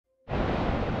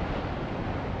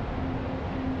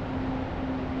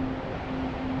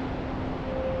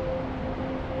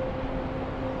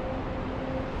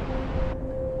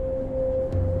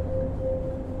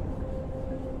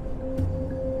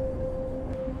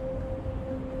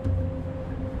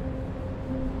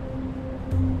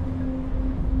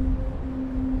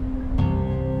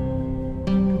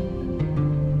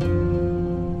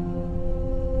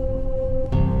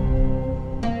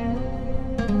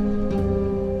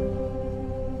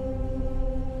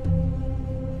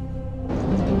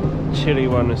chilly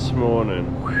one this morning.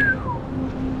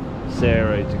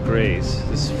 0 degrees.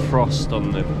 There's frost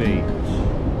on the beach,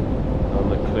 on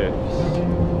the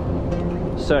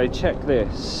cliffs. So check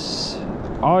this.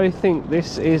 I think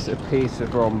this is a piece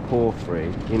of Rhomb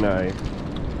Porphyry, you know,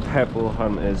 pebble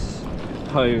hunters'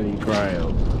 holy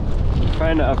grail. I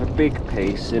found out of a big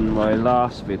piece in my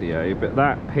last video, but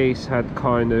that piece had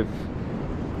kind of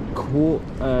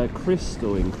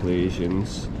crystal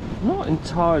inclusions. I'm not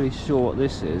entirely sure what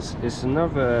this is. It's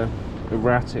another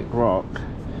erratic rock.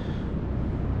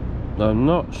 I'm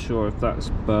not sure if that's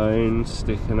bone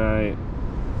sticking out.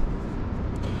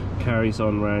 Carries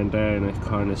on round there in a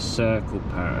kind of circle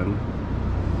pattern.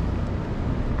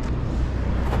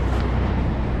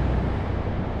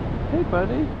 Hey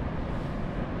buddy.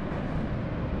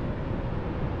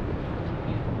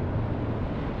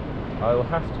 I will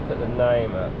have to put the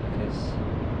name up because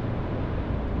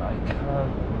I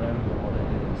can't remember what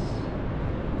it is.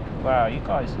 Wow, you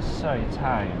guys are so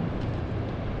tame.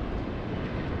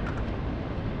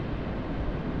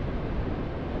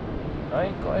 I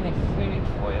ain't got any food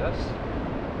for you, that's the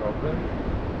problem.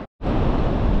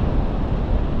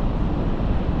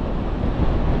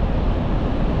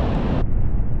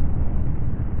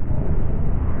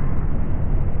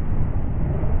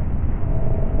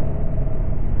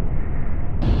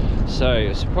 So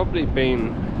it's probably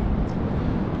been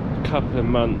a couple of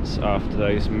months after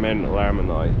those mental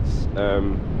Ammonites,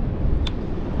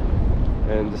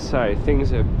 and to say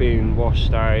things have been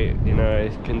washed out, you know,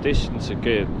 conditions are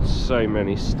good, so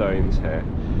many stones here.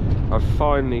 I've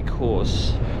finally caught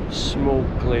a small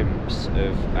glimpse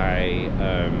of a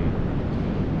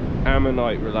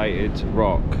Ammonite related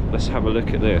rock. Let's have a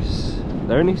look at this.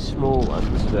 They're only small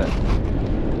ones, but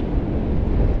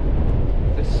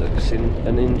this looks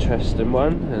an interesting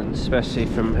one, and especially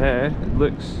from here it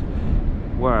looks,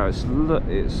 wow, it's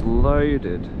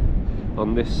loaded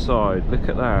on this side. Look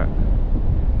at that.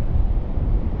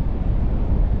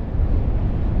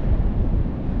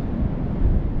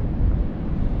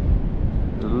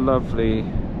 Lovely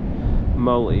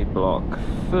multi-block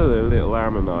full of little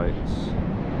ammonites.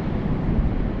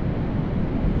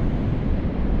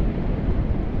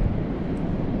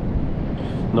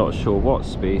 Not sure what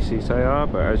species they are,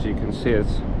 but as you can see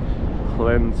there's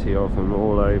plenty of them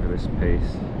all over this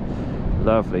piece.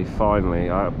 Lovely.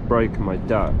 Finally, I've broken my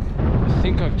duck. I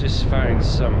think I've just found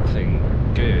something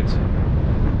good.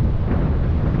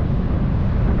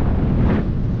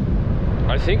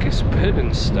 I think it's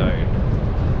puddingstone.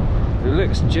 It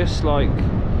looks just like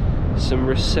some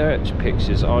research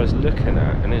pictures I was looking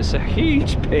at, and it's a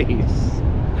huge piece.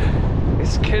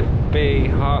 This could be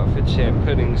Hertfordshire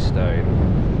Puddingstone.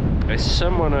 There's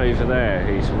someone over there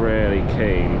who's really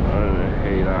keen. I don't know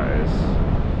who that is.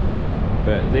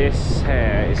 But this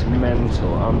hair is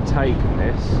mental. I'm taking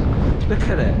this. Look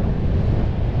at it.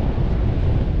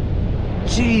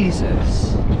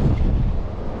 Jesus.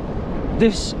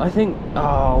 This, I think,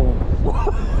 oh.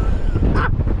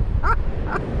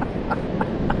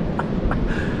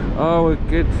 Oh, a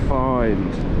good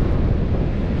find.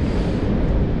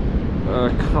 A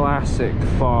classic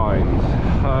find.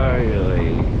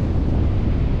 Holy.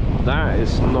 That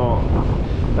is not,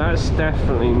 that's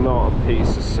definitely not a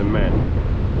piece of cement.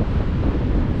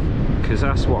 Because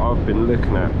that's what I've been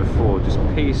looking at before, just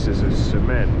pieces of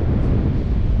cement.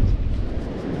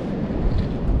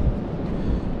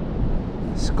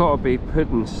 It's got to be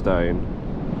puddingstone.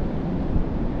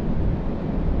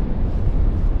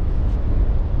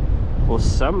 Or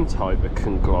some type of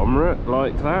conglomerate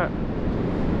like that.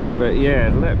 But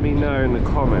yeah, let me know in the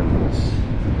comments.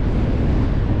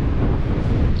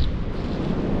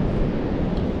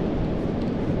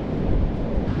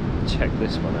 Check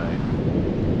this one out.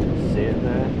 See it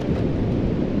there?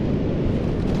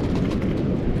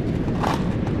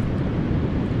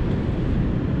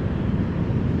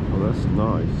 Oh, that's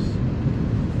nice.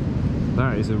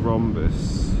 That is a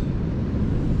rhombus.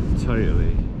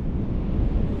 Totally.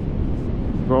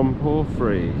 Rhomb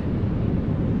Porphyry.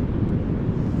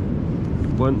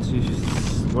 Once you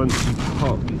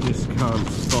pop, you just can't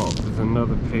stop. There's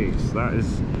another piece. That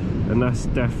is, and that's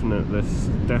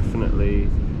definitely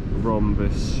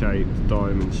rhombus shaped,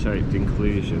 diamond shaped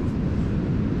inclusion.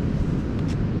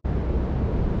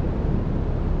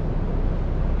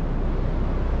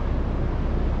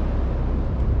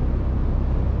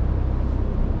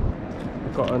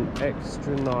 I've got an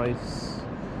extra nice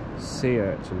sea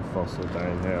urchin fossil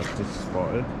down here I've just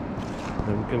spotted.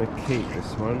 I'm going to keep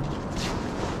this one.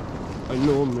 I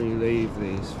normally leave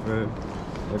these for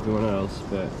everyone else,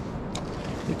 but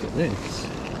look at this.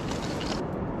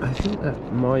 I think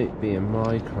that might be a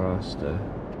Micraster.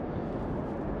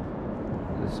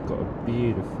 It's got a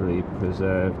beautifully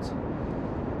preserved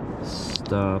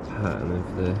star pattern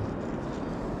of the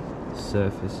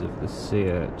surface of the sea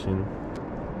urchin.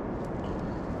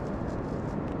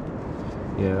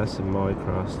 Yeah, that's a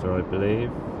Micraster, I believe.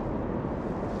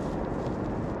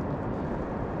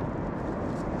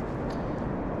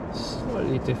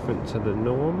 Slightly different to the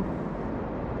norm.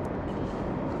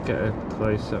 Get a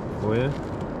close up for you.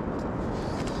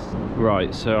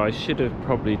 Right, so I should have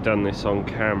probably done this on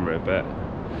camera, but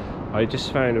I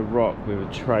just found a rock with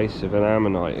a trace of an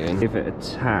ammonite in. Give it a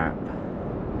tap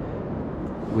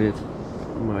with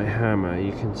my hammer.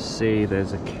 You can see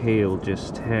there's a keel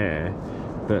just here,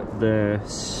 but the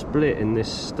split in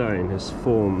this stone has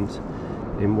formed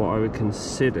in what I would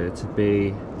consider to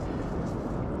be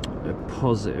a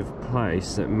positive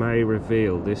place that may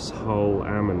reveal this whole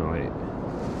ammonite.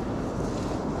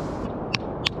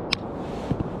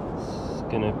 It's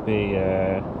gonna be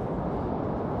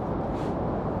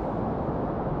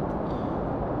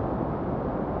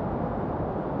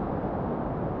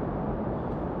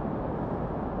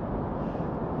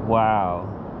wow.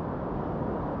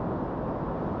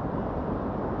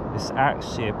 It's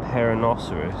actually a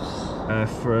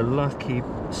Rhinoceros. For a lucky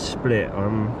split,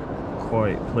 I'm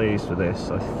quite pleased with this.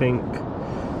 I think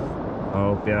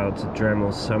I'll be able to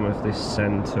Dremel some of this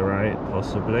centre out,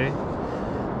 possibly.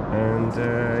 And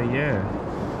yeah.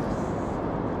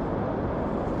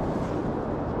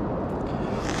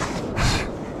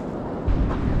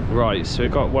 Right, so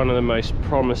we've got one of the most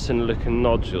promising looking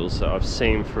nodules that I've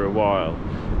seen for a while.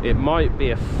 It might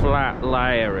be a flat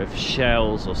layer of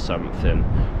shells or something,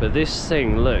 but this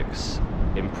thing looks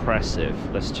impressive.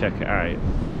 Let's check it out.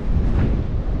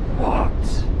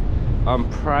 What? I'm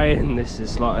praying this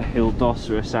is like a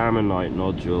Hildoceras Ammonite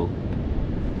nodule,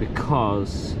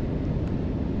 because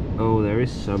oh, there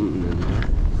is something in there.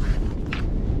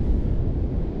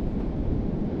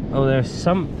 Oh, there's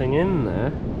something in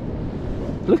there.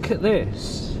 Look at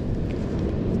this.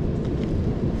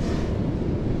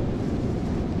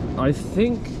 I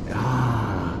think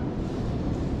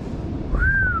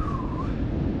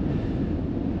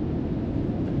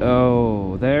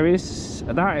oh,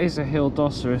 that is a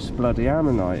Hildoceras bloody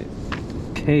Ammonite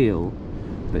keel,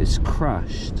 but it's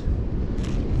crushed.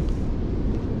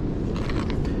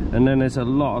 And then there's a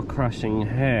lot of crushing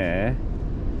here.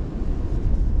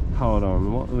 Hold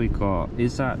on, what do we got?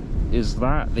 Is that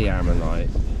the Ammonite?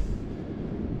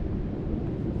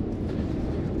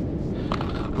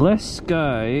 Let's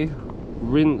go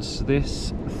rinse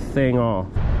this thing off.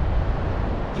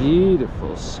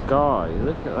 Beautiful sky,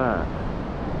 look at that.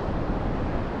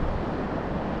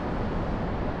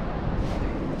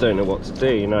 Don't know what to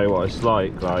do, you know what it's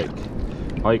like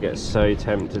I get so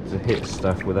tempted to hit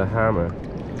stuff with a hammer.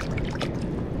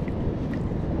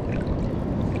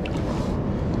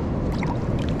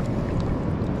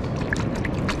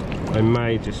 I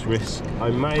may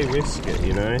risk it,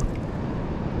 you know,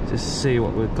 just see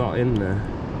what we've got in there.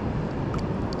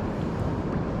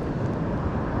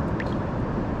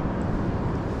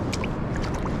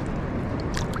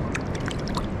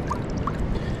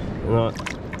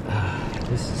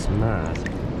 This is mad.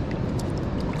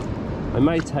 I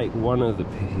may take one of the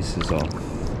pieces off.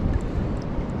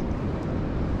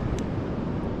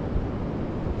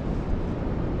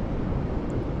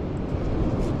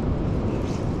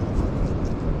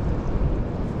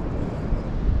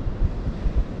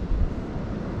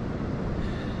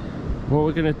 What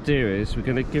we're going to do is we're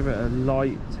going to give it a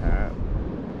light tap,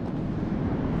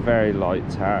 very light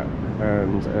tap,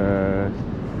 and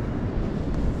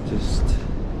just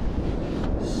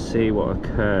see what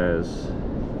occurs.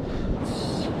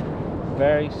 It's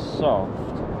very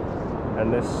soft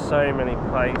and there's so many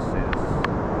places.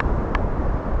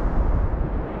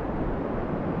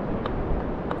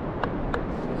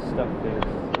 This stuff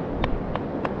is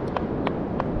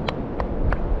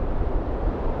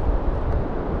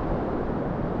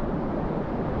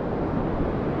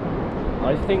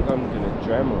I think I'm going to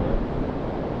Dremel it.